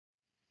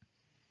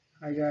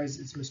Hi guys,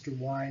 it's Mr.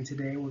 Y, and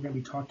today we're going to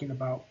be talking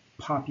about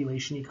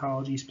population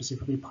ecology,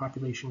 specifically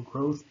population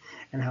growth,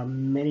 and how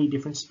many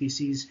different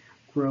species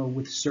grow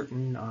with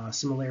certain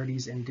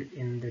similarities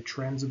in the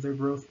trends of their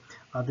growth.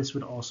 This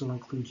would also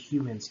include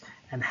humans,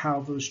 and how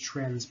those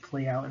trends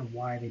play out and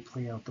why they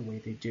play out the way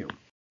they do.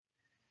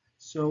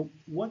 So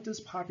what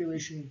does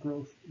population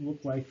growth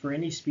look like for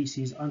any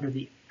species under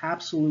the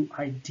absolute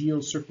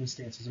ideal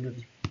circumstances, under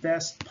the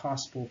best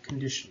possible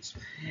conditions?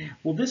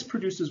 Well, this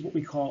produces what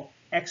we call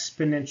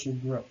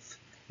exponential growth.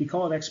 We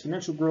call it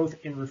exponential growth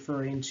in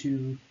referring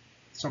to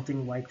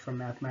something like from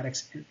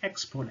mathematics an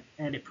exponent,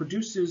 and it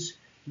produces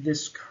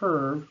this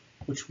curve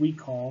which we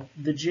call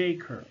the J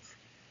curve.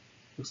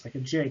 Looks like a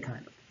J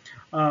kind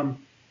of.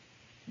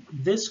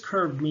 This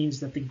curve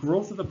means that the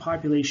growth of the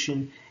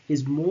population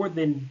is more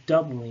than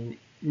doubling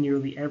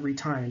nearly every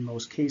time in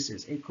most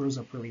cases. It grows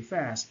up really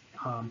fast.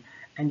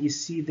 And you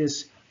see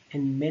this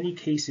in many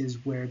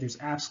cases where there's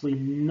absolutely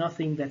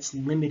nothing that's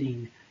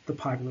limiting the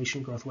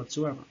population growth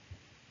whatsoever.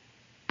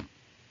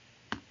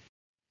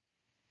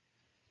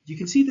 You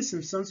can see this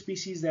in some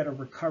species that are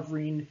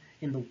recovering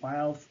in the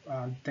wild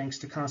thanks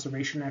to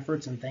conservation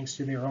efforts and thanks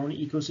to their own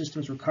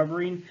ecosystems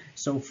recovering.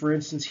 So for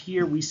instance,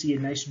 here we see a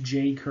nice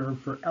J curve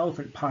for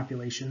elephant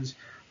populations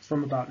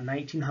from about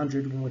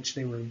 1900, in which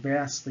they were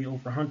vastly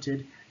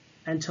overhunted,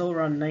 until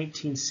around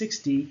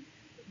 1960,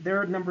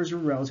 their numbers were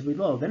relatively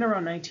low. Then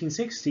around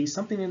 1960,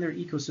 something in their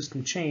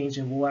ecosystem changed,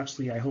 and we'll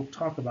actually, I hope,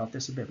 talk about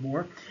this a bit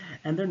more,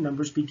 and their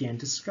numbers began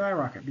to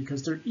skyrocket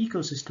because their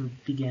ecosystem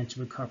began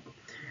to recover.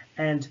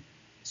 And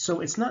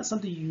so it's not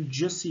something you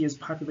just see as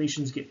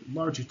populations get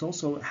larger. It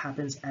also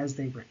happens as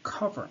they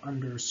recover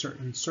under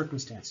certain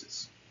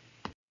circumstances.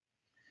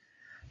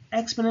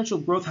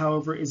 Exponential growth,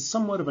 however, is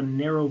somewhat of a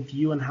narrow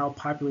view on how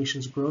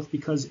populations grow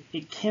because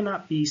it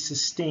cannot be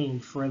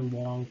sustained for a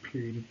long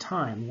period of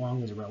time.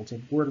 Long is a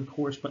relative word, of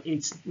course, but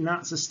it's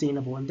not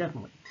sustainable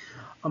indefinitely.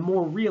 A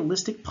more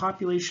realistic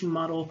population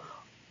model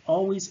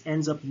always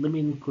ends up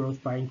limiting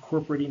growth by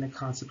incorporating a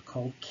concept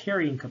called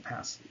carrying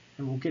capacity,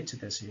 and we'll get to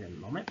this here in a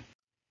moment.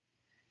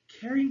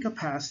 Carrying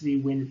capacity,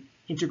 when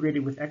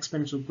integrated with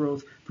exponential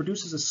growth,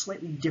 produces a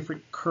slightly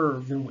different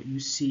curve than what you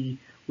see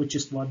with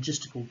just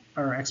logistical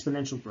or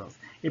exponential growth.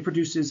 It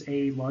produces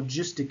a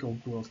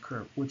logistical growth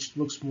curve, which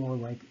looks more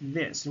like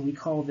this, and we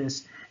call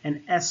this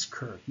an S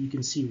curve. You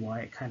can see why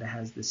it kind of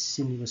has this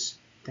sinuous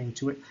thing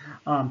to it.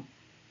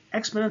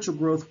 Exponential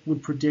growth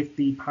would predict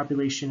the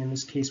population in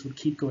this case would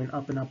keep going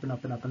up and up and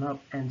up and up and up,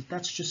 and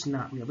that's just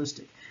not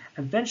realistic.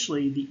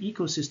 Eventually, the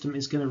ecosystem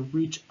is going to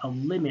reach a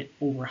limit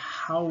over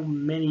how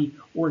many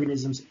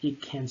organisms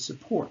it can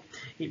support.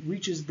 It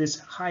reaches this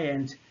high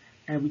end,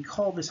 and we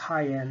call this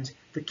high end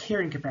the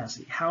carrying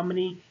capacity, how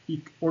many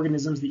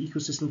organisms the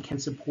ecosystem can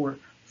support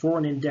for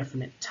an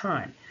indefinite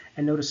time.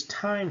 And notice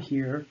time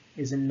here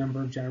is a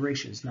number of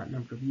generations, not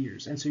number of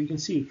years. And so you can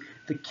see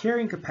the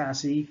carrying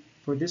capacity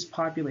for this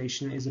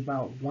population is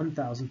about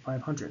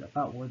 1,500,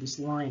 about where this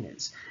line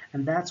is.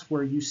 And that's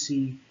where you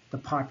see the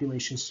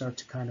population start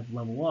to kind of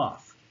level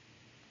off.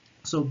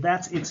 So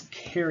that's its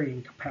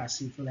carrying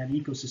capacity for that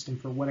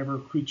ecosystem for whatever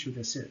creature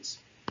this is.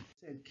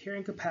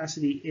 Carrying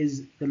capacity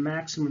is the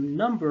maximum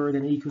number that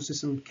an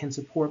ecosystem can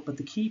support, but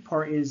the key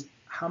part is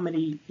how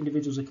many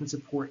individuals it can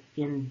support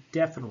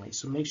indefinitely.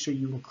 So make sure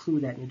you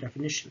include that in your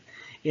definition.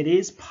 It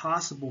is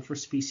possible for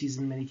species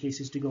in many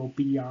cases to go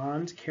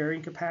beyond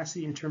carrying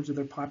capacity in terms of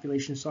their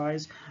population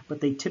size, but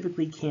they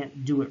typically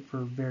can't do it for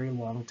a very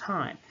long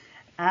time.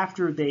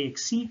 After they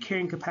exceed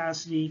carrying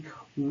capacity,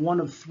 one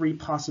of three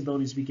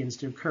possibilities begins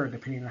to occur,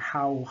 depending on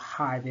how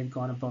high they've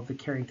gone above the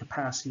carrying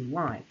capacity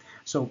line.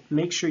 So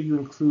make sure you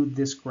include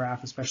this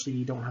graph, especially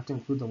you don't have to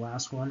include the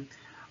last one.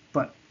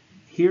 But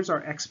here's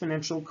our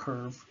exponential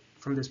curve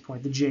from this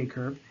point, the J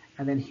curve,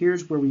 and then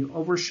here's where we've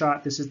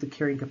overshot. This is the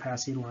carrying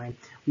capacity line.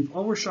 We've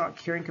overshot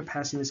carrying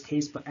capacity in this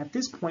case, but at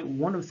this point,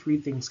 one of three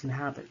things can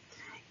happen.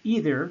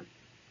 Either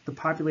the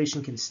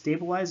population can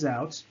stabilize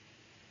out,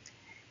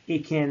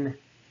 it can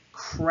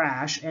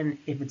crash, and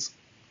if it's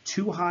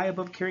too high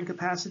above carrying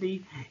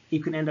capacity,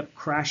 it can end up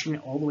crashing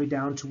all the way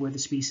down to where the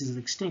species is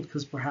extinct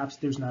because perhaps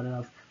there's not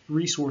enough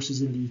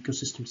resources in the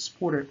ecosystem to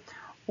support it.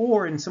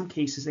 Or in some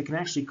cases, it can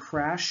actually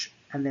crash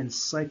and then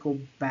cycle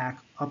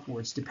back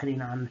upwards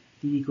depending on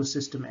the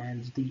ecosystem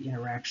and the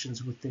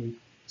interactions with the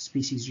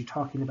species you're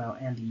talking about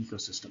and the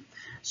ecosystem.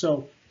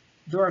 So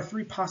there are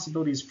three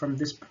possibilities from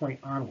this point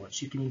onwards.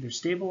 You can either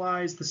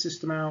stabilize the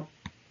system out,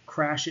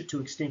 crash it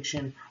to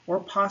extinction, or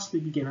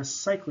possibly begin a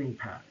cycling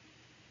pattern.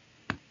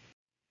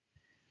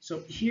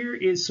 So here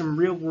is some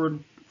real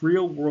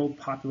world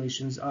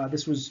populations.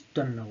 This was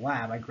done in a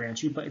lab, I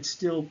grant you, but it's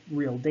still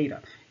real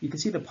data. You can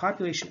see the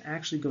population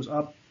actually goes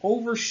up,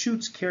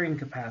 overshoots carrying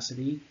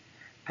capacity,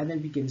 and then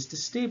begins to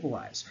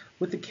stabilize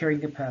with the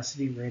carrying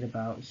capacity right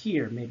about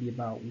here, maybe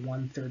about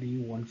 130,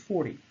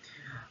 140.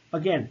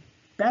 Again,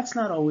 that's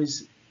not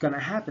always going to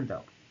happen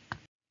though.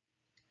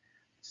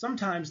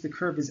 Sometimes the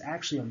curve is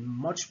actually a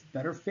much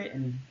better fit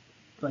and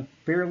like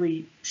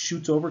barely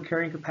shoots over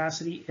carrying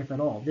capacity, if at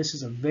all. This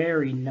is a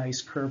very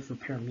nice curve for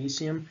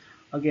paramecium.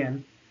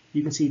 Again,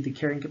 you can see the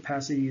carrying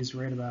capacity is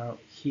right about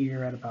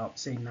here at about,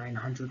 say,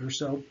 900 or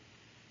so,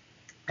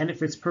 and it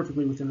fits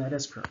perfectly within that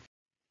S-curve.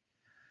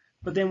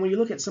 But then when you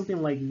look at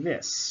something like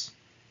this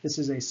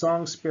is a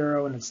song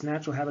sparrow in its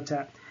natural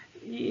habitat.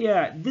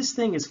 Yeah, this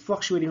thing is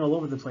fluctuating all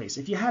over the place.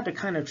 If you had to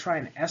kind of try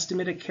and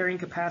estimate a carrying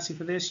capacity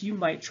for this, you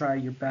might try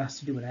your best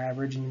to do an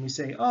average, and you may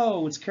say,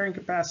 oh, its carrying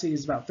capacity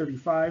is about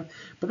 35,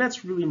 but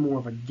that's really more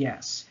of a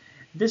guess.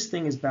 This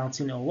thing is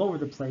bouncing all over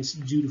the place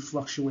due to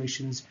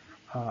fluctuations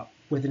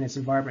within its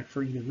environment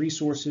for either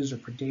resources or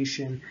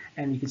predation,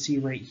 and you can see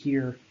right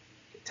here,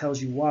 it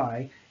tells you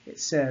why. It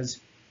says,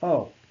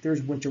 oh,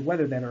 there's winter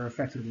weather that are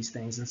affecting these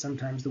things, and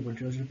sometimes the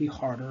winters will be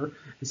harder,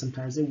 and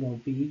sometimes they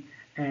won't be,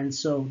 and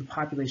so the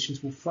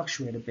populations will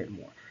fluctuate a bit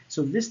more.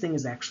 So this thing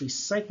is actually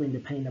cycling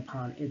depending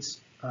upon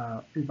its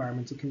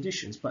environmental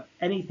conditions, but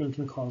anything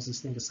can cause this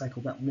thing to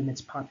cycle that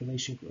limits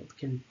population growth,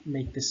 can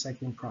make this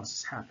cycling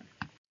process happen.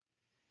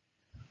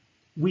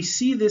 We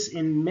see this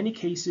in many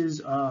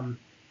cases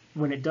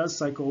when it does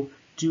cycle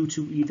due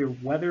to either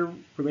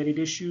weather-related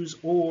issues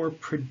or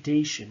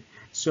predation.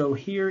 So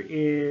here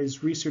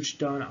is research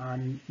done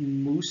on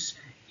moose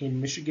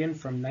in Michigan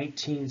from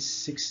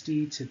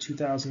 1960 to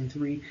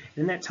 2003. And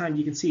in that time,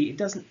 you can see it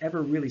doesn't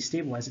ever really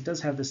stabilize. It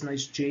does have this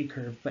nice J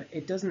curve, but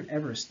it doesn't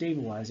ever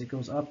stabilize. It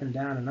goes up and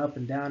down and up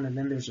and down, and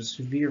then there's a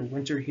severe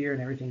winter here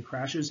and everything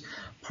crashes.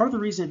 Part of the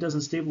reason it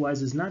doesn't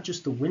stabilize is not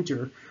just the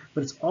winter,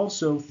 but it's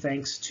also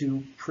thanks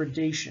to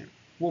predation.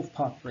 Wolf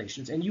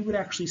populations, and you would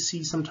actually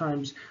see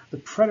sometimes the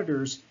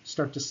predators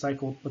start to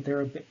cycle, but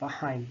they're a bit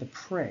behind the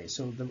prey.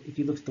 So if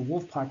you look at the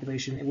wolf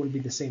population, it wouldn't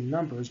be the same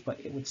numbers, but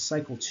it would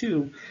cycle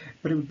too,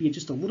 but it would be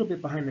just a little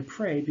bit behind the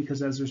prey,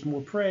 because as there's more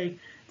prey,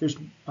 there's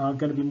going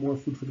to be more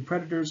food for the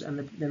predators, and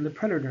then the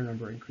predator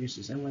number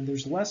increases. And when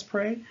there's less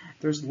prey,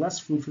 there's less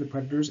food for the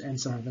predators,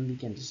 and some of them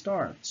begin to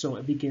starve. So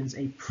it begins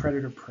a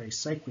predator-prey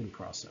cycling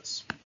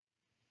process.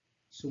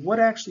 So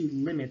what actually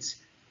limits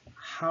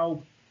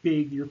how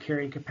big your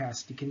carrying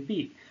capacity can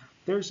be?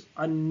 There's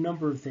a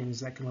number of things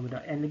that can limit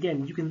it. And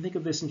again, you can think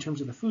of this in terms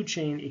of the food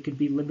chain. It could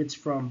be limits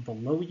from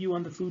below you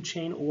on the food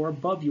chain or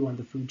above you on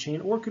the food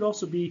chain, or it could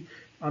also be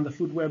on the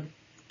food web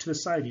to the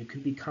side of you. It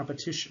could be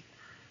competition.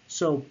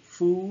 So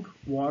food,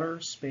 water,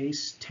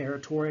 space,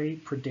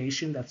 territory,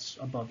 predation, that's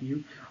above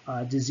you,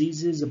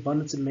 diseases,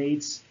 abundance of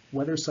mates,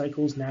 weather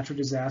cycles, natural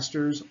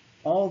disasters,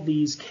 all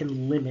these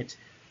can limit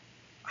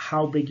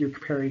how big your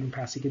carrying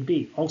capacity can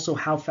be. Also,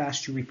 how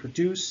fast you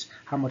reproduce,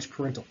 how much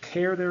parental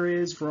care there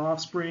is for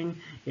offspring.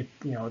 If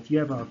you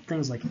have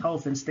things like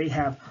elephants, they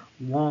have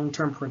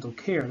long-term parental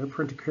care. Their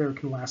parental care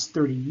can last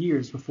 30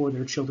 years before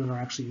their children are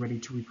actually ready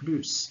to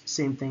reproduce.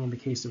 Same thing in the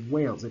case of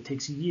whales. It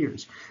takes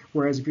years.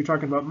 Whereas if you're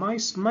talking about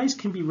mice, mice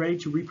can be ready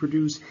to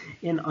reproduce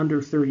in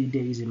under 30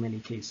 days in many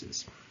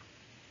cases.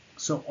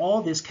 So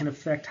all this can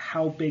affect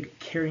how big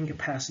carrying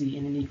capacity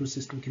in an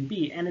ecosystem can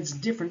be, and it's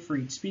different for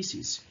each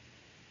species.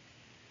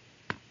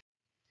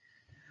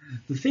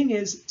 The thing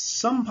is,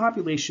 some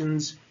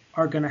populations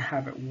are going to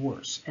have it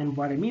worse. And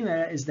what I mean by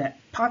that is that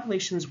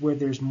populations where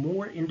there's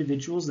more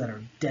individuals that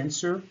are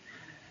denser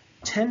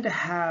tend to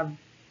have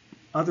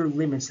other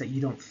limits that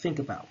you don't think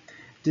about.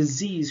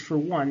 Disease, for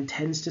one,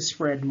 tends to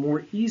spread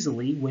more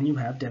easily when you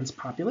have dense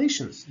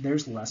populations.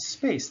 There's less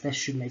space. That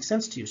should make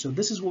sense to you. So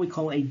this is what we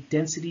call a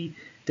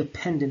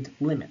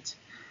density-dependent limit.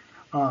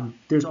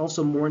 There's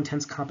also more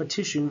intense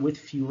competition with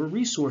fewer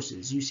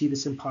resources. You see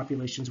this in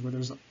populations where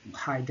there's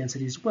high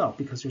density as well,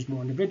 because there's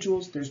more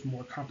individuals, there's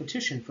more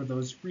competition for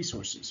those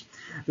resources.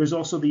 There's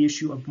also the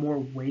issue of more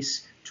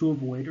waste to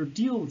avoid or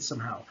deal with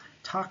somehow.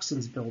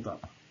 Toxins build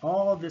up.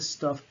 All this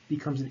stuff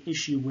becomes an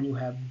issue when you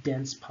have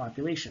dense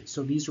populations.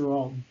 So these are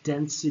all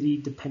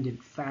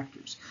density-dependent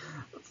factors.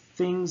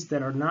 Things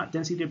that are not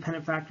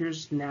density-dependent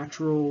factors,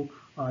 natural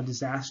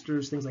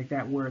disasters, things like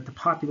that, where the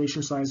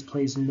population size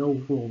plays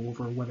no role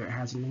over whether it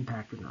has an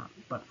impact or not.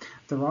 But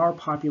there are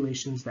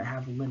populations that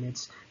have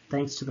limits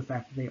thanks to the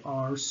fact that they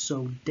are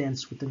so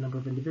dense with the number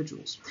of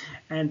individuals.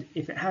 And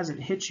if it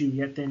hasn't hit you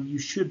yet, then you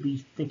should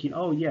be thinking,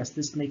 oh yes,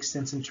 this makes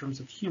sense in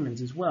terms of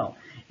humans as well.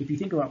 If you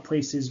think about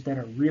places that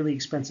are really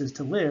expensive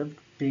to live,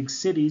 big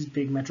cities,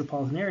 big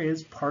metropolitan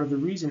areas, part of the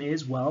reason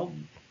is, well,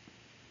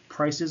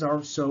 prices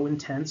are so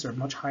intense or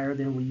much higher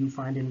than what you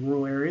find in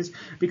rural areas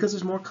because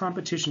there's more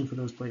competition for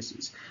those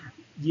places.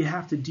 You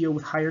have to deal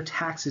with higher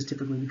taxes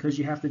typically because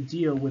you have to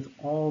deal with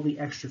all the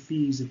extra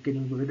fees of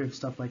getting rid of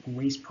stuff like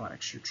waste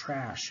products, your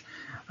trash,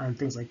 and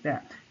things like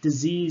that.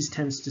 Disease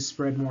tends to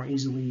spread more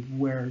easily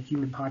where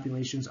human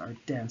populations are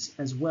dense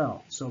as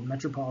well. So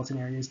metropolitan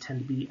areas tend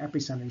to be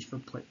epicenters for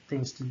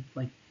things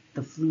like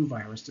the flu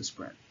virus to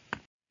spread.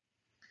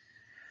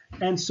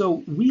 And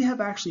so we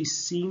have actually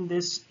seen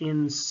this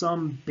in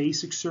some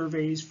basic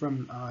surveys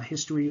from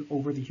history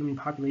over the human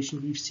population.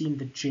 We've seen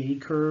the J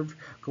curve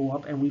go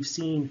up, and we've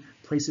seen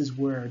places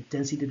where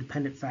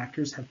density-dependent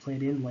factors have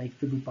played in, like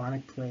the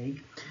bubonic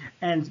plague.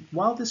 And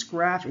while this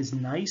graph is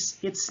nice,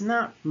 it's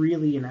not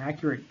really an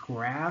accurate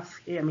graph.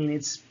 I mean,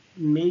 it's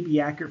maybe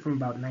accurate from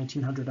about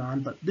 1900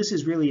 on, but this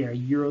is really a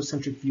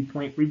Eurocentric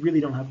viewpoint. We really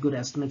don't have good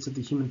estimates of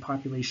the human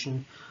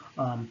population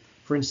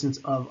for instance,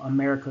 of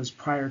Americas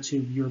prior to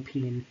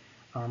European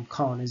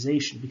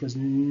colonization, because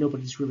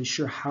nobody's really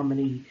sure how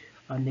many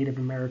Native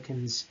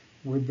Americans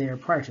were there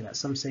prior to that.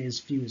 Some say as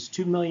few as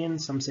 2 million,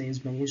 some say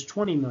as many as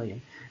 20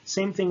 million.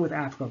 Same thing with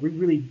Africa. We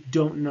really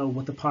don't know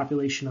what the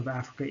population of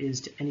Africa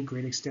is to any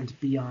great extent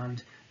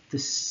beyond the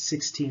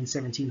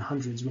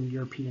 1700s when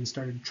Europeans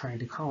started trying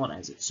to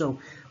colonize it. So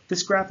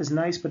this graph is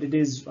nice, but it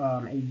is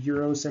a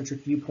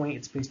Eurocentric viewpoint.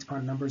 It's based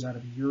upon numbers out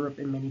of Europe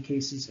in many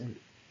cases, and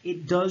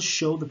it does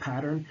show the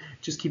pattern.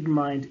 Just keep in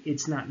mind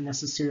it's not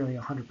necessarily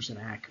 100%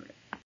 accurate.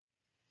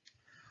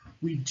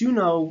 We do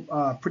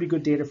know pretty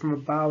good data from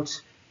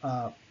about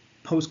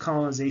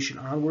post-colonization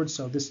onwards,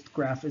 so this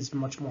graph is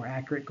much more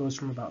accurate. It goes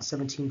from about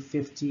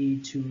 1750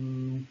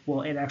 to,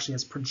 well, it actually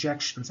has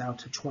projections out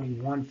to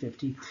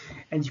 2150.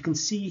 And you can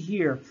see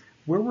here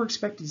where we're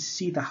expected to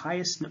see the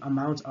highest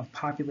amount of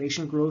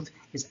population growth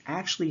is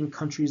actually in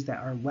countries that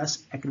are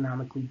less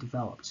economically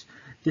developed.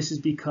 This is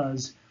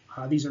because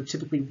these are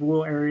typically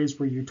rural areas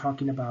where you're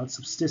talking about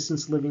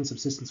subsistence living,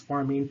 subsistence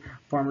farming.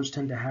 Farmers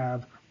tend to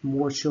have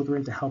more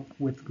children to help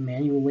with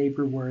manual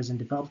labor, whereas in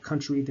developed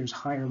country, there's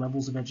higher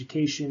levels of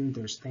education.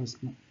 There's things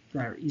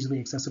that are easily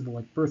accessible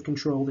like birth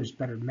control. There's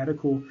better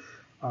medical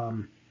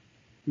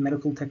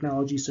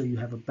technology, so you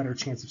have a better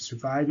chance of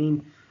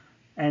surviving.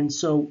 And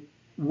so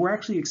we're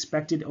actually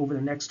expected over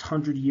the next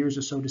 100 years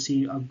or so to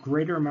see a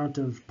greater amount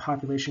of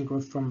population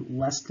growth from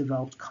less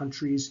developed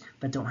countries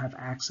that don't have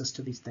access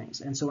to these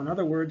things. And so in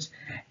other words,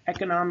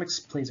 economics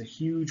plays a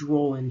huge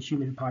role in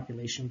human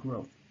population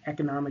growth.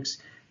 Economics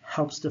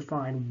helps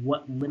define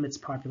what limits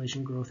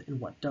population growth and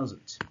what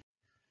doesn't.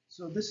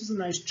 So this is a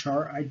nice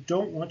chart. I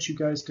don't want you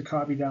guys to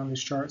copy down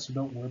this chart, so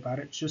don't worry about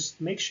it. Just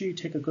make sure you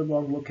take a good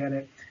long look at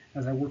it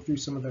as I work through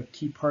some of the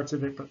key parts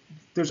of it, but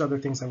there's other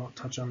things I won't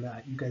touch on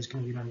that. You guys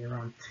can read on your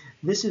own.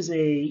 This is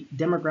a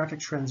demographic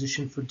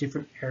transition for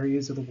different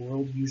areas of the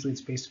world. Usually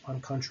it's based upon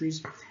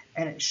countries,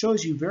 and it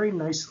shows you very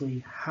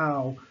nicely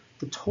how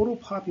the total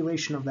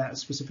population of that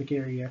specific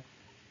area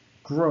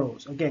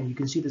grows. Again, you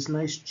can see this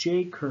nice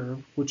J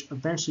curve, which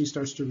eventually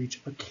starts to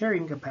reach a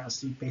carrying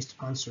capacity based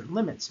upon certain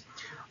limits.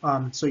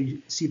 So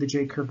you see the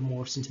J curve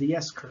morphs into the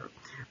S curve.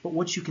 But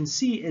what you can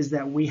see is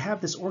that we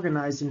have this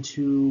organized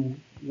into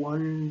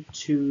 1,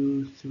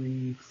 2,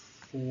 3,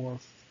 4,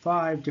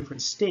 5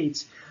 different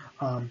states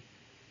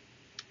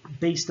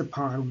based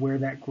upon where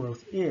that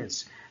growth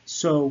is.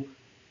 So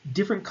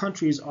different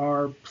countries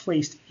are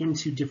placed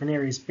into different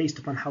areas based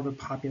upon how their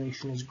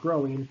population is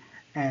growing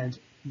and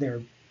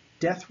their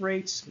death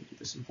rates, let me do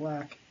this in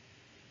black,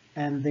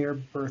 and their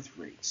birth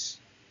rates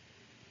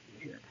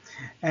here.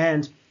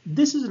 And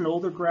this is an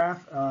older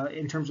graph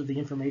in terms of the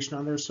information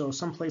on there. So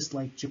someplace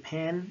like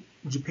Japan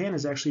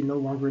is actually no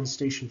longer in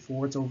station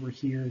 4, it's over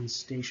here in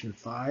station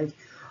 5.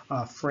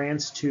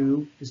 France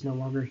too is no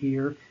longer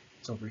here,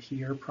 it's over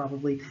here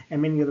probably,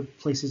 and many other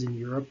places in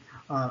Europe.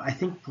 I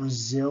think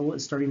Brazil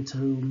is starting to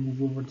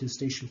move over to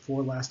station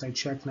 4 last I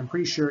checked, and I'm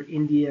pretty sure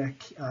India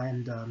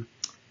and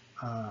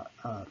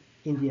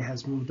India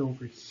has moved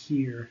over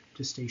here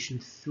to station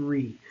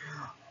 3.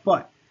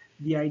 But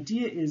the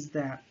idea is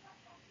that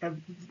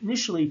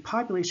initially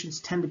populations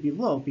tend to be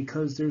low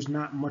because there's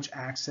not much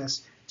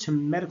access to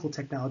medical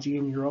technology,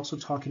 and you're also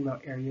talking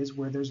about areas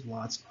where there's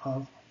lots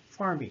of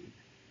farming.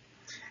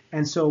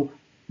 And so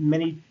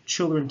many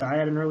children die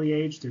at an early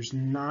age. There's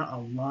not a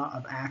lot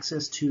of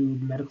access to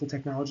medical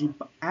technology,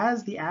 but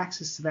as the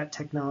access to that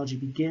technology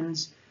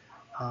begins,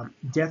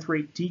 death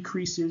rate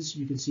decreases.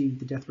 You can see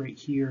the death rate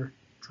here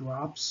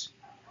drops,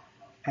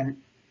 and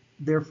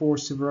therefore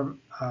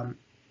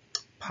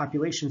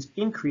populations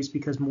increase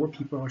because more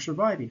people are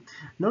surviving.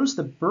 Notice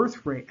the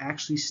birth rate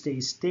actually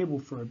stays stable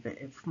for a bit.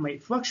 It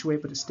might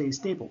fluctuate, but it stays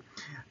stable.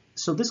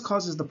 So this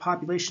causes the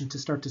population to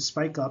start to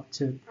spike up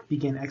to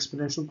begin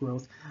exponential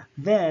growth.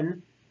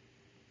 Then,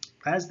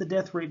 as the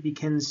death rate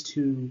begins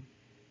to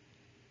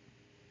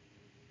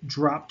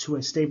drop to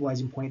a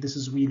stabilizing point, this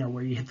is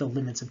where you hit the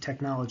limits of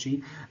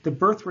technology, the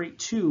birth rate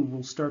too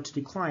will start to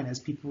decline as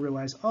people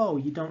realize, oh,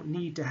 you don't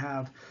need to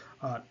have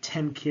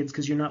 10 kids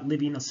because you're not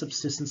living a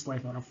subsistence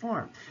life on a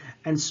farm.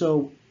 And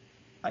so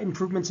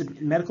improvements in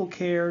medical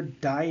care,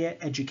 diet,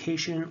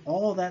 education,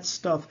 all that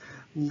stuff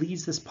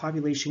leads this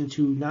population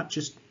to not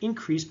just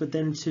increase, but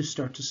then to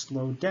start to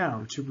slow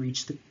down to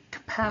reach the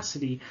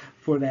capacity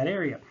for that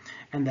area.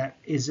 And that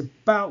is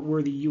about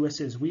where the US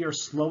is. We are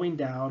slowing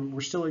down.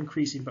 We're still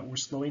increasing, but we're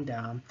slowing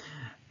down.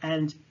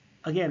 And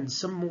again,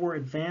 some more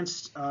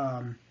advanced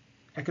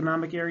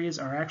economic areas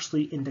are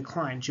actually in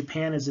decline.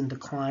 Japan is in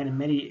decline, and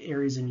many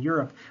areas in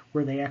Europe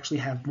where they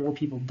actually have more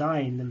people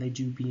dying than they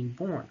do being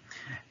born.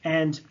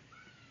 And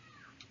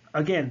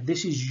again,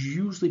 this is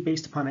usually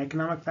based upon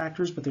economic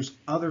factors, but there's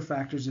other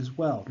factors as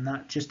well,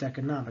 not just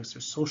economics.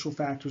 There's social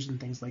factors and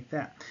things like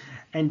that.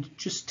 And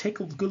just take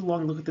a good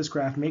long look at this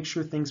graph, make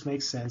sure things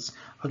make sense.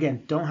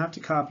 Again, don't have to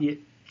copy it,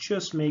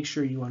 just make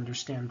sure you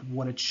understand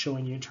what it's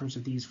showing you in terms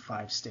of these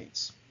 5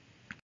 states.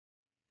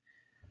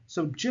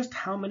 So just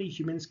how many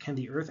humans can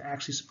the Earth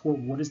actually support?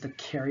 What is the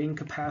carrying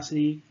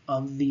capacity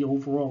of the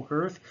overall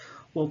Earth?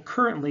 Well,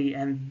 currently,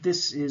 and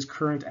this is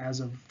current as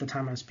of the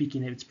time I'm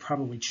speaking, it's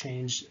probably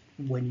changed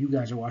when you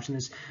guys are watching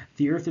this,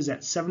 the Earth is at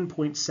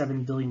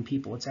 7.7 billion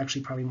people. It's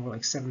actually probably more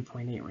like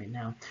 7.8 right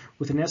now,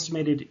 with an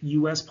estimated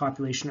U.S.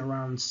 population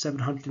around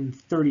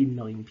 730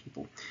 million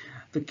people.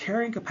 The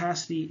carrying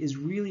capacity is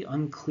really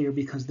unclear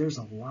because there's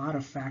a lot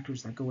of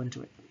factors that go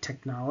into it.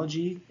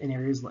 Technology in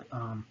areas like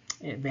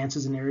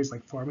advances in areas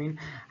like farming,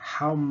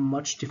 how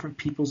much different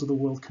peoples of the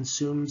world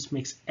consumes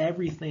makes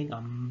everything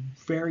a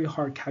very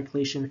hard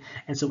calculation,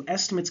 and so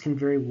estimates can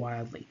vary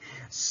wildly.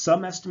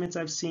 Some estimates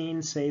I've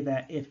seen say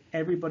that if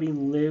everybody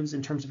lives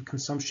in terms of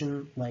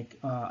consumption like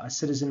a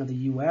citizen of the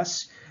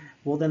US,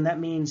 well then that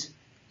means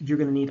you're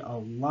going to need a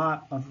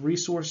lot of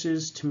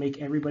resources to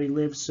make everybody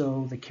live,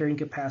 so the carrying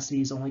capacity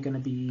is only going to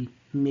be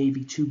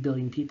maybe 2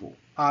 billion people.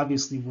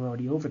 Obviously, we're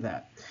already over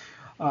that.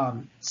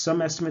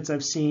 Some estimates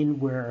I've seen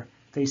where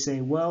they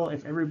say, well,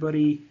 if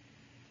everybody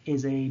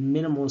is a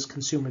minimalist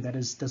consumer, that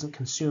is, doesn't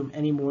consume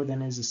any more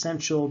than is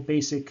essential,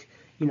 basic,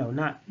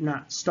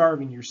 not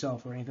starving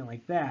yourself or anything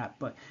like that,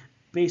 but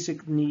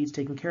basic needs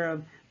taken care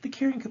of, the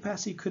carrying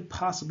capacity could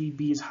possibly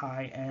be as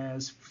high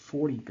as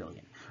 40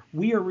 billion.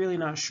 We are really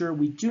not sure.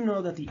 We do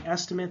know that the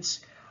estimates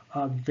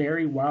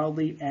vary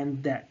wildly,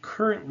 and that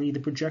currently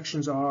the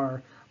projections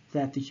are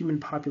that the human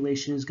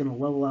population is going to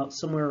level out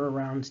somewhere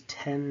around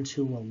 10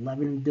 to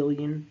 11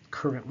 billion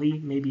currently,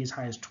 maybe as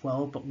high as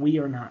 12, but we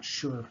are not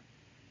sure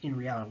in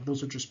reality.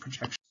 Those are just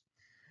projections.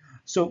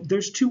 So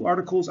there's 2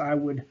 articles I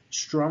would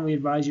strongly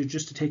advise you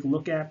just to take a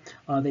look at.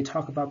 They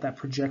talk about that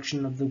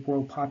projection of the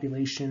world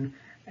population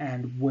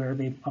and where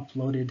they've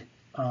uploaded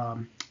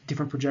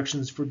different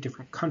projections for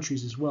different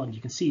countries as well. And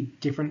you can see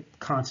different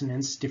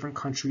continents, different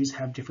countries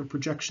have different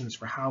projections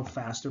for how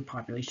fast their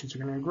populations are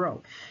going to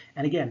grow.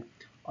 And again,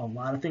 a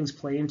lot of things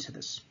play into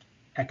this.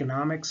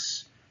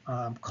 Economics,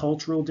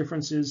 cultural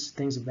differences,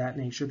 things of that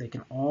nature, they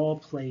can all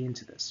play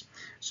into this.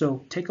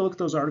 So take a look at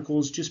those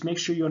articles. Just make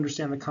sure you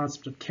understand the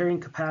concept of carrying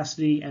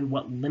capacity and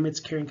what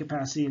limits carrying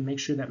capacity, and make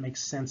sure that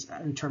makes sense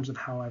in terms of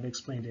how I've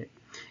explained it.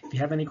 If you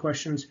have any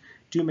questions,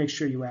 do make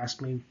sure you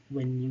ask me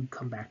when you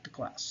come back to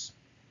class.